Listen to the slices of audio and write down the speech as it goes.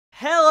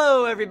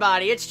Hello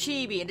everybody, it's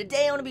Chibi, and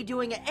today I'm going to be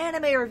doing an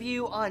anime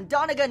review on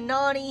Danna ga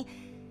Nani.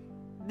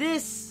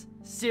 This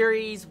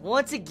series,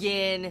 once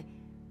again,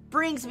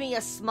 brings me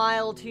a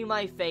smile to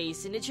my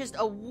face, and it's just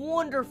a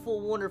wonderful,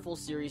 wonderful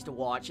series to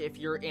watch. If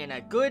you're in a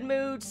good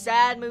mood,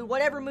 sad mood,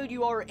 whatever mood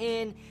you are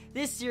in,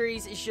 this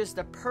series is just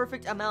the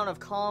perfect amount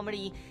of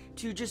comedy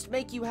to just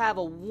make you have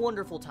a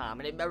wonderful time,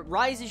 and it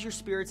rises your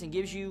spirits and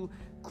gives you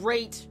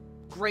great,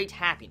 great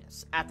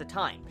happiness at the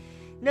time.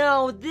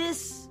 Now,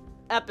 this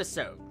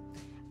episode,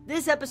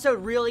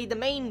 really, the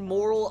main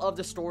moral of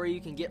the story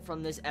you can get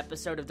from this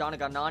episode of Danna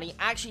ga Nani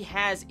actually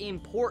has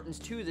importance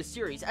to the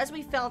series. As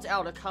we found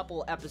out a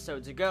couple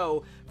episodes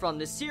ago from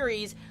the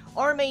series,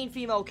 our main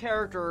female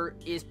character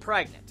is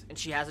pregnant, and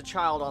she has a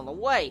child on the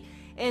way.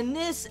 And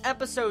this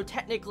episode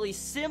technically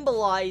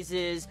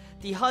symbolizes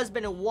the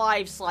husband and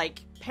wife's,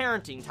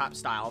 parenting type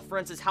style. For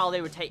instance, how they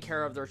would take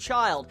care of their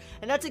child.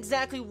 And that's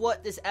exactly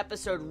what this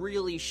episode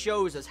really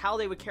shows us, how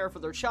they would care for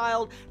their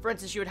child. For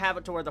instance, you would have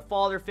it to where the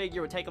father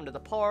figure would take them to the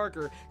park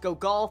or go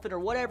golfing or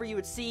whatever you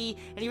would see,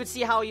 and you would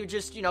see how he would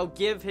just,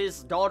 give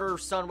his daughter or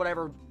son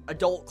whatever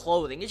adult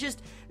clothing. It's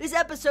just, this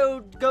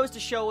episode goes to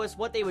show us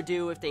what they would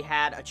do if they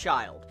had a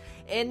child.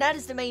 And that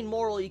is the main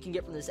moral you can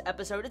get from this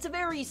episode. It's a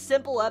very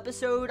simple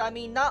episode. I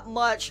mean, not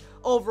much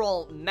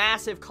overall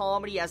massive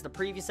comedy as the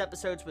previous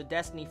episodes with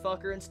Destiny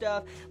Fucker and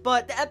stuff,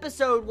 but the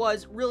episode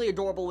was really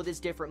adorable with its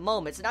different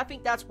moments, and I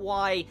think that's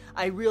why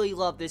I really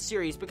love this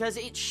series, because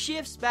it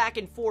shifts back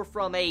and forth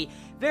from a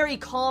very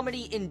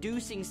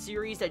comedy-inducing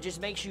series that just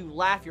makes you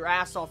laugh your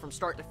ass off from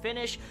start to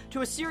finish,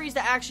 to a series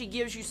that actually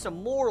gives you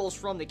some morals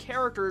from the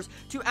characters,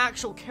 to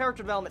actual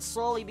character development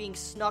slowly being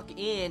snuck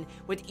in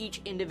with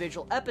each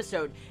individual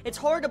episode. It's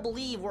hard to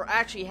believe we're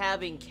actually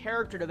having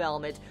character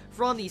development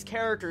from these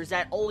characters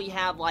that only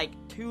have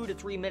 2 to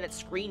 3 minutes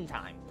screen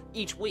time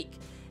each week.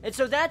 And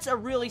so that's a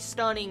really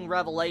stunning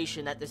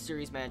revelation that this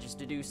series manages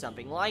to do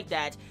something like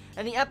that.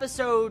 And the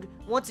episode,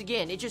 once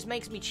again, it just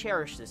makes me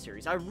cherish this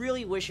series. I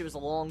really wish it was a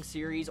long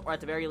series, or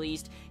at the very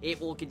least, it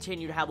will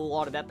continue to have a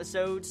lot of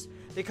episodes,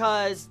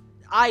 because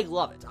I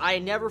love it. I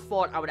never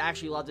thought I would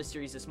actually love this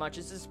series this much.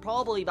 This is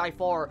probably by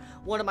far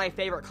one of my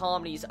favorite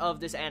comedies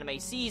of this anime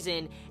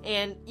season,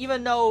 and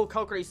even though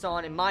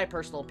Kokori-san, in my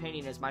personal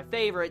opinion, is my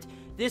favorite,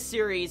 this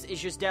series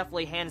is just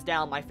definitely hands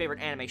down my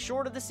favorite anime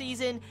short of the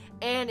season,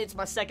 and it's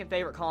my second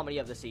favorite comedy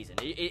of the season.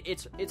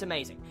 It's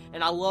amazing,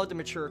 and I love the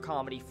mature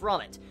comedy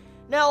from it.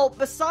 Now,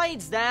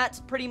 besides that,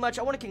 pretty much,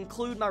 I want to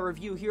conclude my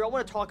review here. I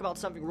want to talk about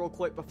something real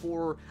quick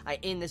before I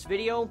end this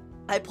video.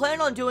 I plan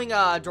on doing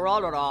a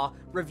Dorarara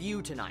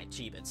review tonight,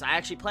 Chibits. I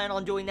actually plan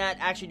on doing that,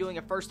 actually doing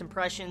a first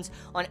impressions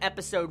on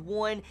episode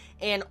 1,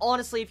 and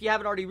honestly, if you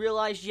haven't already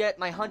realized yet,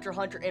 my Hunter x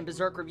Hunter and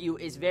Berserk review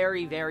is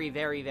very, very,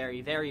 very,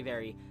 very, very,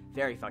 very,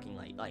 very fucking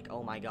late.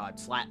 Oh my god,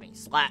 slap me,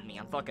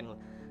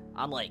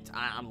 I'm late.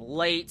 I'm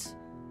late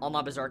on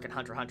my Berserk and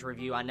Hunter x Hunter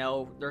review. I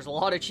know there's a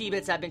lot of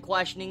Chibits that have been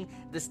questioning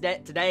this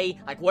today,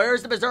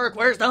 where's the Berserk,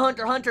 where's the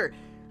Hunter x Hunter?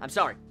 I'm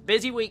sorry,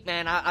 busy week,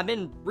 man. I've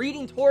been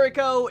reading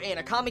Toriko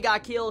and Akame ga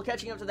Kill,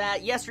 catching up to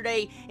that.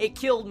 Yesterday, it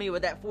killed me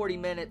with that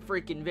 40-minute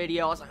freaking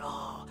video. I was like,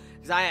 oh,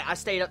 because I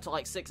stayed up till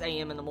 6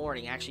 a.m. in the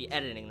morning actually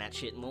editing that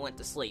shit and went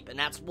to sleep. And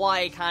that's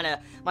why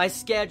my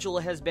schedule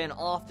has been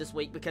off this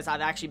week, because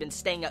I've actually been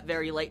staying up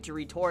very late to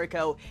read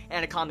Toriko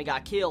and Akame ga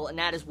Kill, and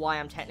that is why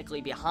I'm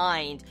technically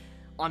behind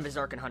on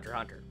Berserk and Hunter x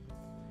Hunter.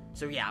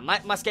 So yeah,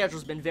 my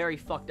schedule's been very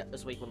fucked up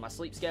this week with my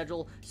sleep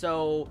schedule,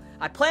 so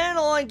I plan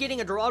on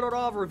getting a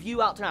Dorarara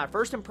review out tonight,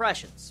 first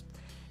impressions.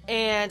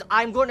 And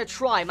I'm going to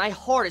try my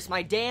hardest,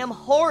 my damn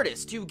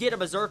hardest, to get a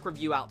Berserk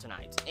review out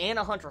tonight, and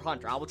a Hunter x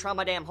Hunter. I will try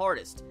my damn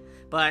hardest.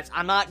 But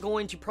I'm not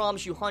going to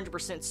promise you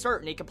 100%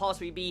 certain. It could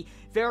possibly be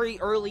very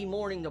early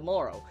morning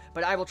tomorrow.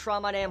 But I will try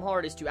my damn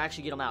hardest to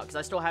actually get them out, because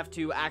I still have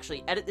to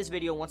actually edit this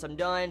video once I'm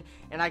done,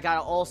 and I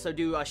gotta also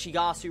do a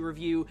Shigasu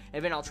review,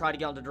 and then I'll try to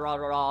get on to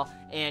Dorarara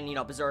and,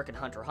 Berserk and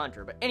Hunter x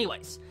Hunter. But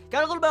anyways,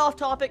 got a little bit off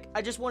topic.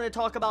 I just wanted to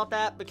talk about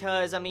that,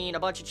 because, a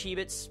bunch of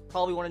Chibits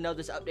probably want to know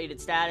this updated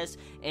status,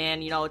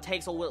 and, it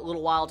takes a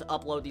little while to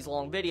upload these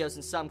long videos,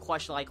 and some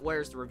question,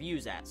 where's the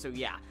reviews at? So,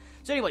 yeah.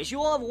 So anyways, you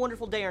all have a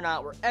wonderful day or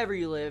night wherever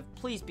you live.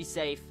 Please be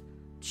safe.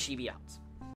 Chibi out.